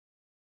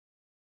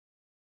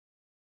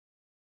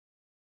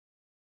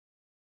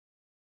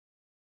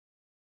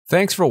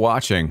Thanks for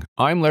watching.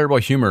 I'm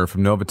Larry Humor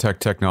from Novotech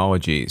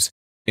Technologies.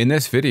 In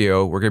this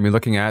video, we're going to be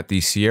looking at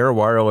the Sierra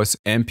Wireless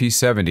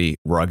MP70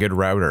 rugged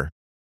router.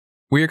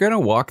 We are going to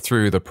walk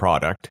through the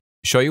product,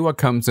 show you what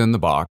comes in the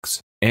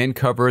box, and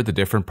cover the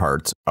different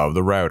parts of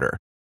the router.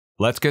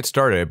 Let's get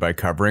started by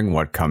covering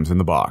what comes in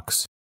the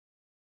box.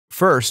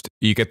 First,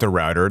 you get the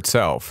router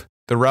itself.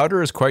 The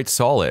router is quite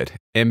solid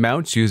and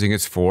mounts using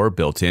its 4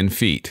 built-in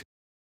feet.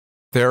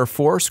 There are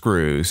 4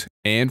 screws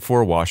and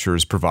 4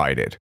 washers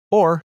provided,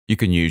 or you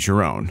can use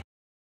your own.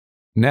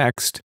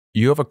 Next,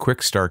 you have a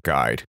quick start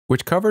guide,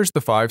 which covers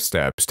the 5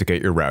 steps to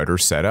get your router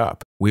set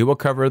up. We will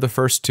cover the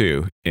first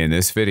 2 in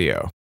this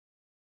video.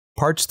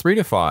 Parts 3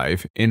 to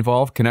 5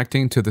 involve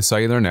connecting to the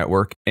cellular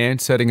network and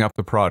setting up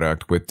the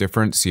product with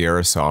different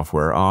Sierra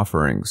software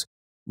offerings.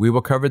 We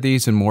will cover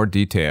these in more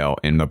detail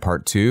in the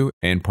Part 2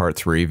 and Part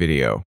 3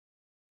 video.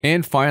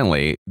 And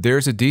finally,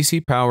 there's a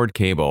DC-powered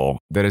cable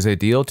that is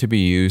ideal to be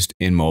used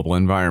in mobile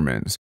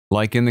environments,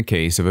 like in the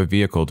case of a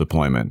vehicle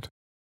deployment.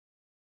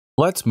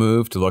 Let's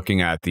move to looking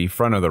at the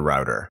front of the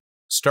router.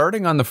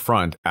 Starting on the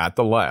front at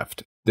the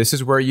left, this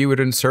is where you would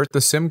insert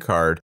the SIM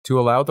card to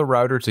allow the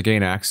router to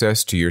gain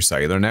access to your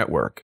cellular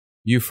network.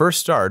 You first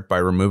start by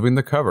removing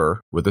the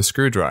cover with a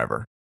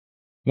screwdriver.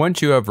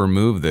 Once you have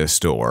removed this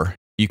door,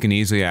 you can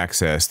easily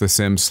access the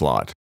SIM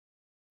slot.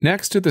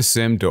 Next to the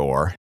SIM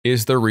door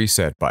is the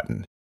reset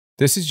button.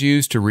 This is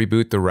used to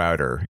reboot the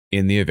router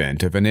in the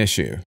event of an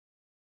issue.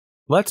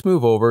 Let's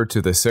move over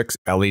to the 6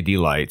 LED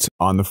lights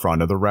on the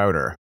front of the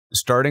router,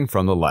 starting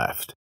from the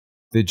left.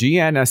 The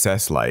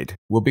GNSS light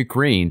will be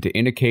green to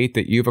indicate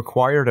that you've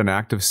acquired an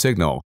active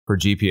signal for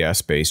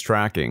GPS-based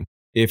tracking.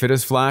 If it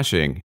is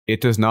flashing,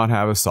 it does not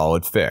have a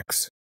solid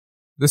fix.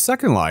 The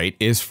second light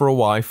is for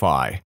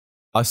Wi-Fi.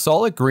 A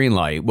solid green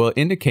light will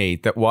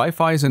indicate that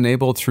Wi-Fi is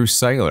enabled through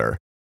cellular,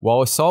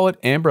 while a solid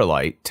amber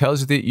light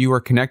tells you that you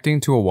are connecting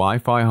to a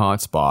Wi-Fi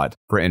hotspot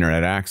for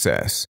internet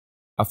access.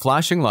 A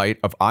flashing light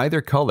of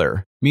either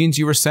color means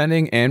you are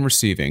sending and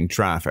receiving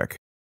traffic.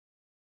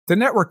 The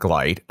network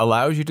light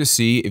allows you to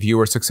see if you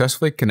are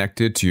successfully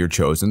connected to your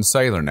chosen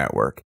cellular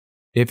network.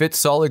 If it's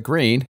solid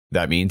green,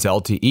 that means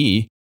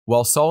LTE,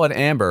 while solid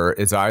amber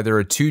is either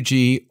a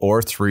 2G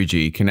or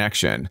 3G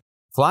connection.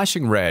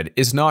 Flashing red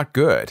is not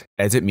good,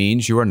 as it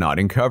means you are not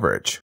in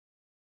coverage.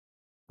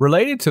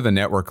 Related to the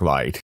network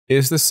light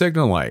is the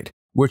signal light,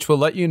 which will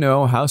let you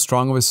know how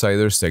strong of a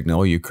cellular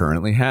signal you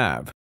currently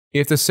have.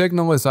 If the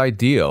signal is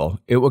ideal,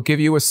 it will give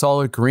you a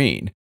solid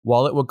green,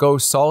 while it will go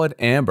solid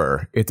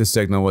amber if the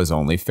signal is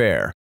only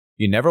fair.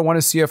 You never want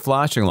to see a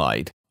flashing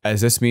light,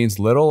 as this means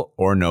little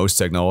or no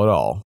signal at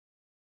all.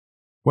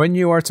 When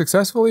you are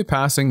successfully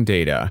passing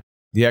data,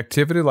 the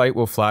activity light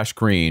will flash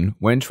green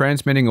when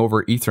transmitting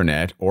over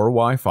Ethernet or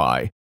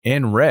Wi-Fi,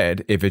 and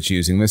red if it's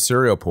using the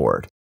serial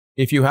port.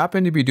 If you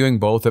happen to be doing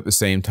both at the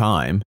same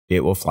time,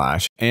 it will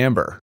flash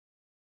amber.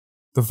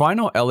 The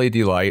final LED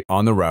light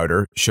on the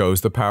router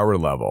shows the power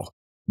level.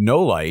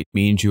 No light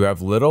means you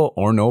have little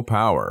or no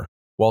power,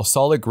 while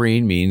solid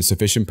green means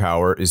sufficient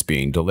power is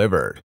being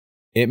delivered.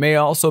 It may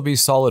also be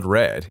solid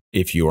red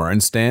if you are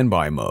in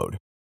standby mode.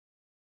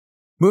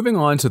 Moving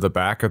on to the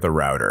back of the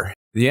router,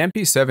 the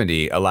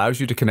MP70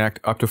 allows you to connect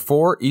up to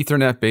 4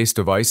 Ethernet-based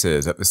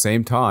devices at the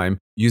same time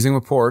using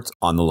the ports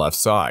on the left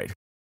side.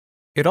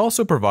 It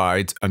also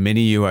provides a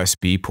mini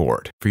USB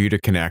port for you to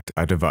connect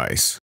a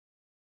device.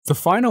 The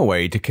final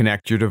way to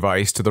connect your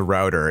device to the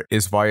router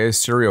is via a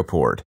serial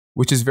port,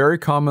 which is very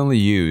commonly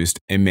used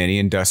in many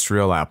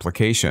industrial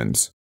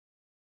applications.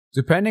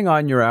 Depending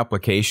on your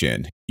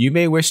application, you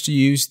may wish to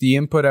use the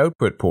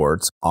input-output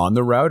ports on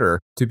the router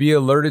to be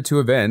alerted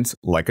to events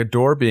like a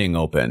door being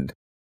opened.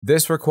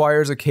 This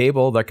requires a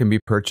cable that can be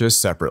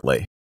purchased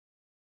separately.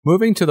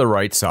 Moving to the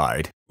right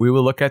side, we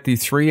will look at the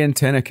 3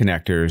 antenna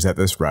connectors that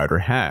this router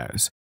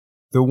has.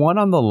 The one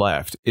on the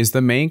left is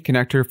the main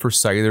connector for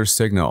cellular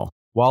signal,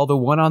 while the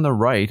one on the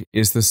right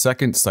is the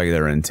second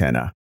cellular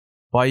antenna.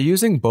 By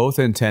using both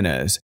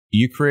antennas,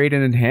 you create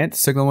an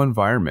enhanced signal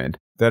environment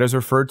that is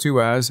referred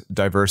to as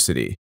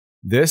diversity.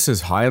 This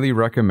is highly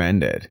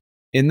recommended.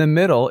 In the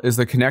middle is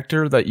the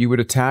connector that you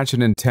would attach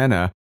an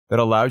antenna that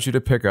allows you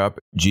to pick up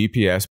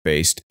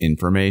GPS-based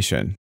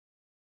information.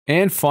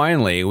 And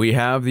finally, we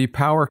have the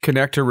power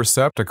connector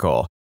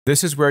receptacle.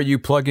 This is where you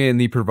plug in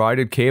the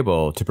provided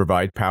cable to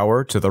provide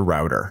power to the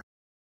router.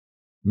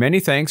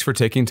 Many thanks for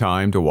taking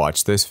time to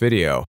watch this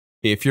video.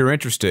 If you're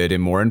interested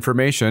in more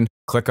information,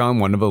 click on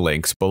one of the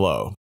links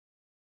below.